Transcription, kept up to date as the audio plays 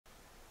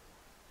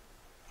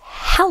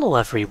Hello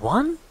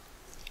everyone,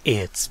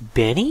 it's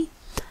Benny,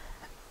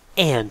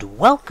 and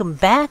welcome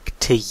back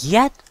to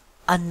yet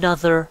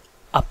another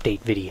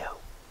update video.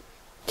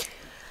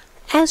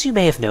 As you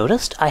may have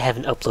noticed, I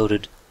haven't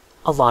uploaded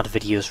a lot of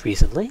videos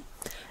recently,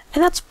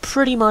 and that's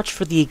pretty much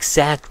for the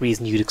exact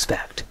reason you'd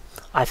expect.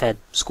 I've had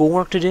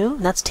schoolwork to do,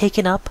 and that's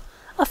taken up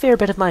a fair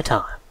bit of my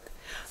time.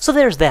 So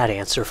there's that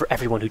answer for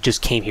everyone who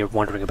just came here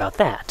wondering about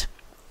that.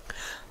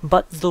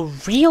 But the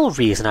real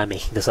reason I'm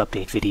making this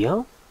update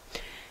video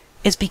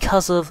is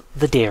because of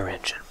the Dare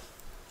engine.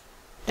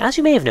 As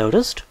you may have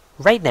noticed,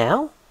 right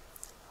now,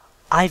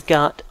 I've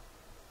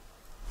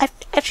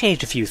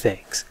changed a few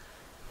things.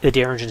 The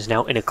Dare engine is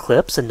now in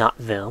Eclipse and not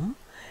Vim.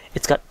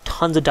 It's got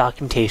tons of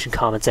documentation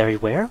comments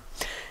everywhere.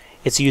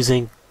 It's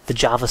using the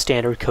Java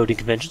standard coding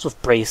conventions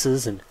with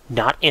braces and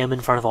not M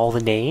in front of all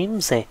the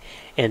names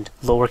and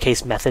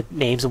lowercase method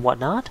names and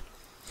whatnot.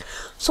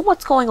 So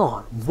what's going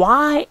on?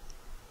 Why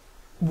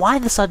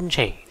the sudden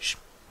change?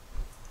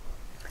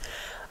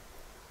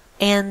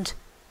 And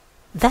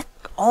that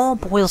all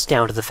boils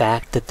down to the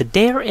fact that the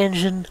Dare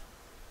engine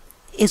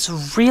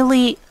is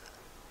really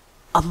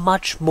a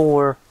much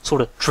more sort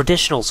of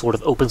traditional sort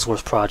of open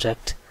source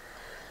project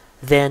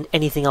than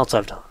anything else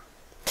I've done.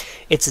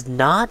 It's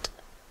not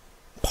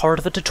part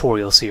of a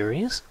tutorial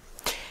series.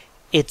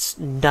 It's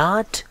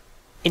not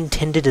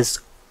intended as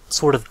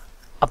sort of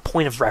a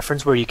point of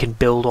reference where you can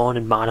build on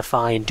and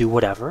modify and do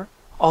whatever.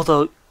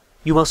 Although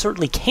you most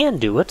certainly can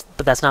do it,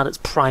 but that's not its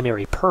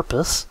primary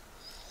purpose.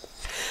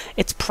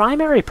 Its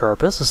primary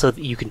purpose is so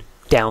that you can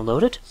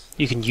download it,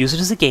 you can use it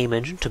as a game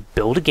engine to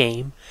build a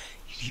game,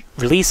 you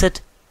release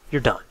it,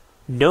 you're done.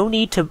 No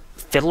need to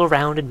fiddle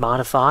around and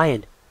modify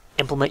and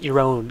implement your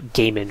own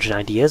game engine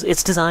ideas.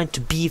 It's designed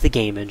to be the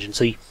game engine,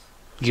 so you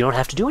don't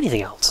have to do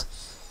anything else.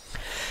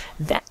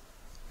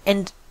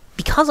 And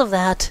because of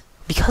that,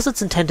 because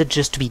it's intended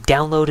just to be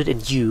downloaded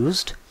and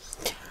used,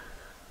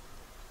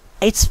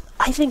 I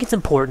think it's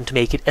important to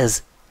make it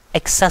as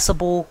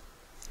accessible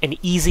and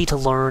easy to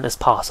learn as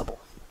possible.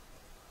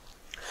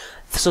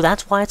 So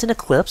that's why it's in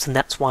Eclipse, and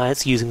that's why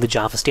it's using the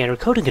Java standard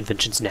coding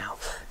conventions now.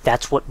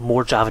 That's what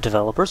more Java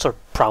developers are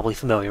probably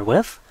familiar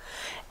with.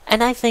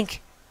 And I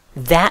think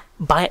that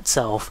by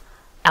itself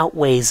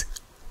outweighs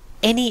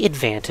any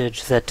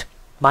advantage that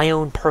my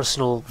own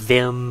personal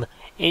Vim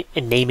and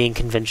naming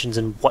conventions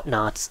and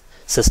whatnot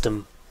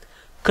system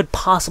could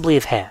possibly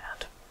have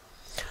had.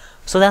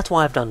 So that's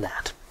why I've done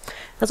that.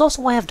 That's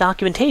also why I have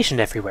documentation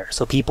everywhere,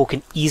 so people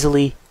can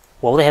easily,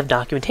 well, they have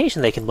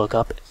documentation they can look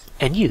up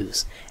and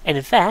use. And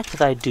in fact,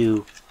 if I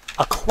do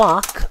a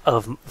clock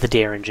of the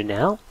Dare engine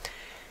now,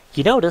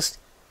 you notice,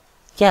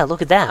 yeah,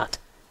 look at that.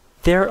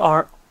 There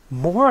are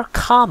more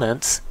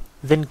comments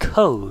than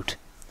code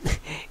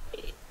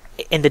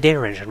in the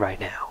Dare engine right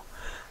now.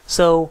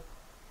 So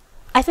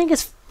I think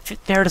it's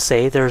fair to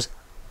say there's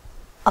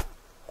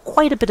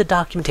quite a bit of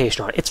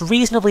documentation on it. It's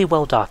reasonably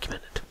well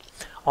documented.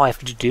 All I have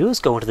to do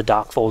is go into the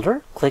doc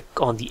folder, click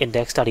on the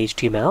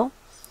index.html,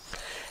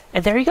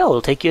 and there you go.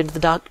 It'll take you into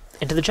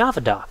the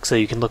Java doc. So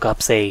you can look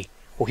up, say,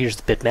 well, here's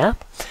the bitmap,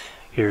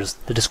 here's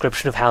the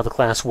description of how the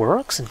class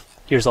works, and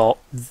here's all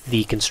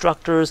the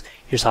constructors,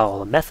 here's how all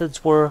the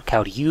methods work,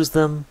 how to use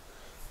them.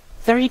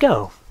 There you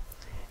go.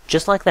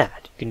 Just like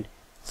that. You can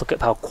look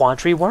up how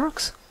quadtree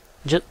works,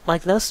 just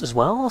like this as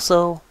well.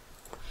 So,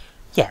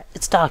 yeah,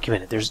 it's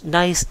documented. There's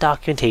nice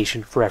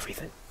documentation for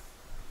everything.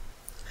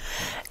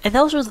 And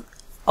those are...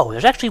 Oh,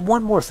 there's actually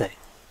one more thing.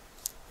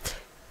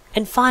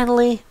 And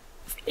finally,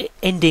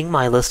 ending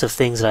my list of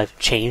things that I've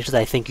changed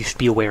that I think you should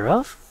be aware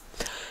of,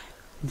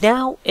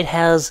 now it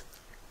has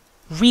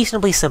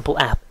reasonably simple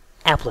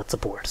applet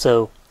support.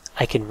 So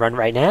I can run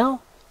right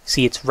now.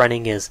 See, it's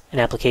running as an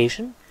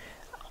application.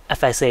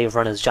 If I say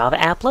run as Java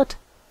applet,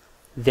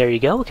 there you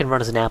go. It can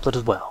run as an applet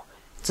as well.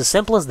 It's as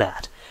simple as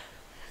that.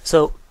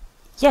 So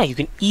yeah, you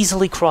can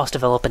easily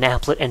cross-develop an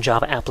applet and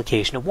Java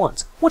application at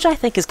once, which I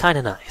think is kind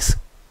of nice.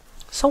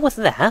 So with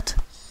that,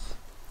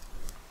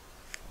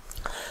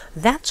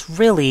 that's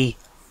really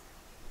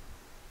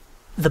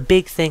the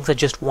big things I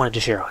just wanted to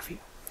share with you.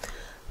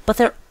 But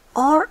there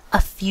are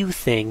a few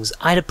things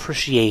I'd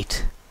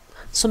appreciate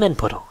some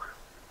input on.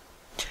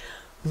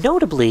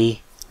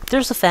 Notably,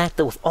 there's the fact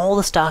that with all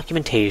this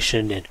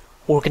documentation and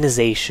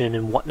organization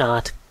and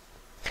whatnot,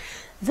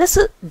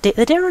 the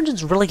Dare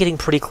engine's really getting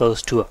pretty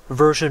close to a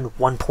version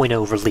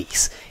 1.0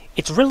 release.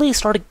 It's really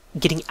started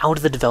getting out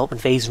of the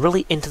development phase,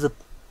 really into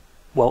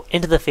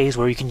the phase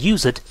where you can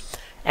use it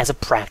as a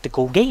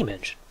practical game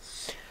engine.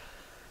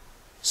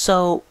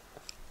 So,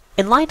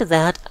 in light of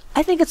that,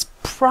 I think it's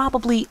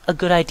probably a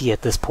good idea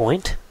at this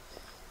point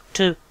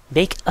to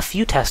make a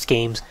few test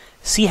games,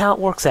 see how it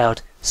works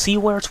out, see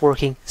where it's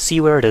working, see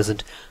where it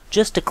isn't,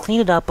 just to clean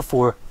it up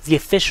before the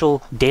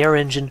official Dare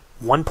engine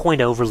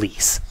 1.0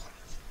 release.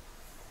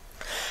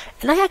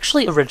 And I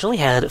actually originally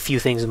had a few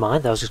things in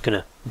mind that I was just going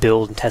to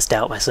build and test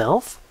out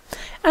myself,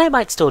 and I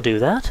might still do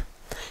that,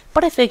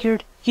 but I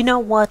figured, you know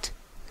what,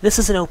 this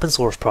is an open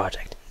source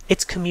project.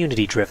 It's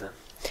community driven.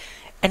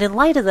 And in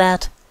light of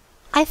that,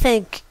 I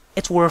think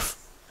it's worth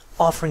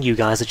offering you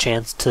guys a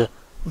chance to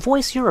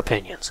voice your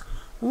opinions.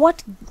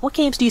 What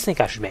games do you think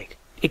I should make?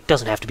 It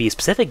doesn't have to be a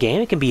specific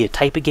game. It can be a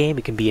type of game.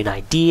 It can be an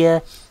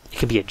idea. It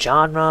can be a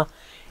genre.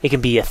 It can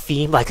be a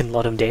theme like in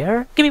Let 'em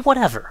Dare. It can be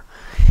whatever.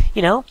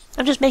 You know,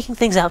 I'm just making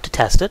things out to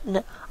test it,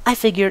 and I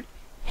figured,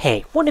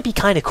 hey, wouldn't it be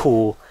kind of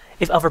cool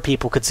if other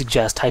people could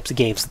suggest types of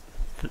games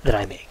that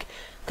I make?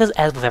 Because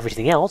as with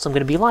everything else, I'm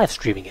going to be live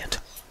streaming it.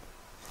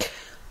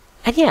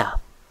 And yeah,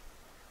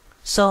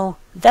 so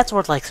that's where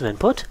I'd like some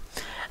input,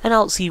 and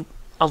I'll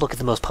look at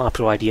the most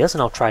popular ideas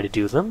and I'll try to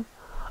do them.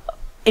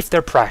 If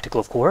they're practical,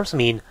 of course. I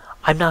mean,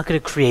 I'm not going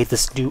to create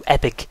this new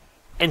epic,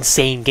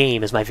 insane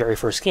game as my very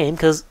first game,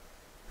 because,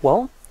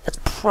 well, there's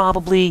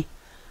probably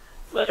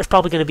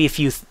going to be a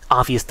few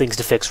obvious things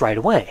to fix right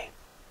away.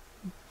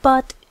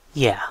 But,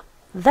 yeah,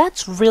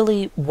 that's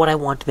really what I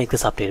want to make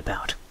this update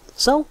about.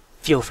 So,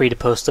 feel free to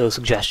post those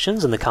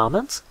suggestions in the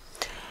comments.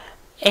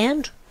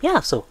 And, yeah,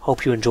 so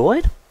hope you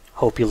enjoyed,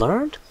 hope you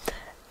learned,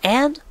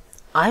 and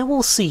I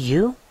will see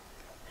you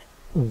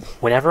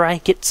whenever I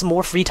get some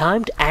more free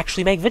time to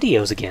actually make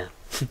videos again.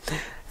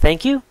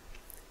 Thank you.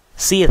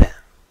 See you then.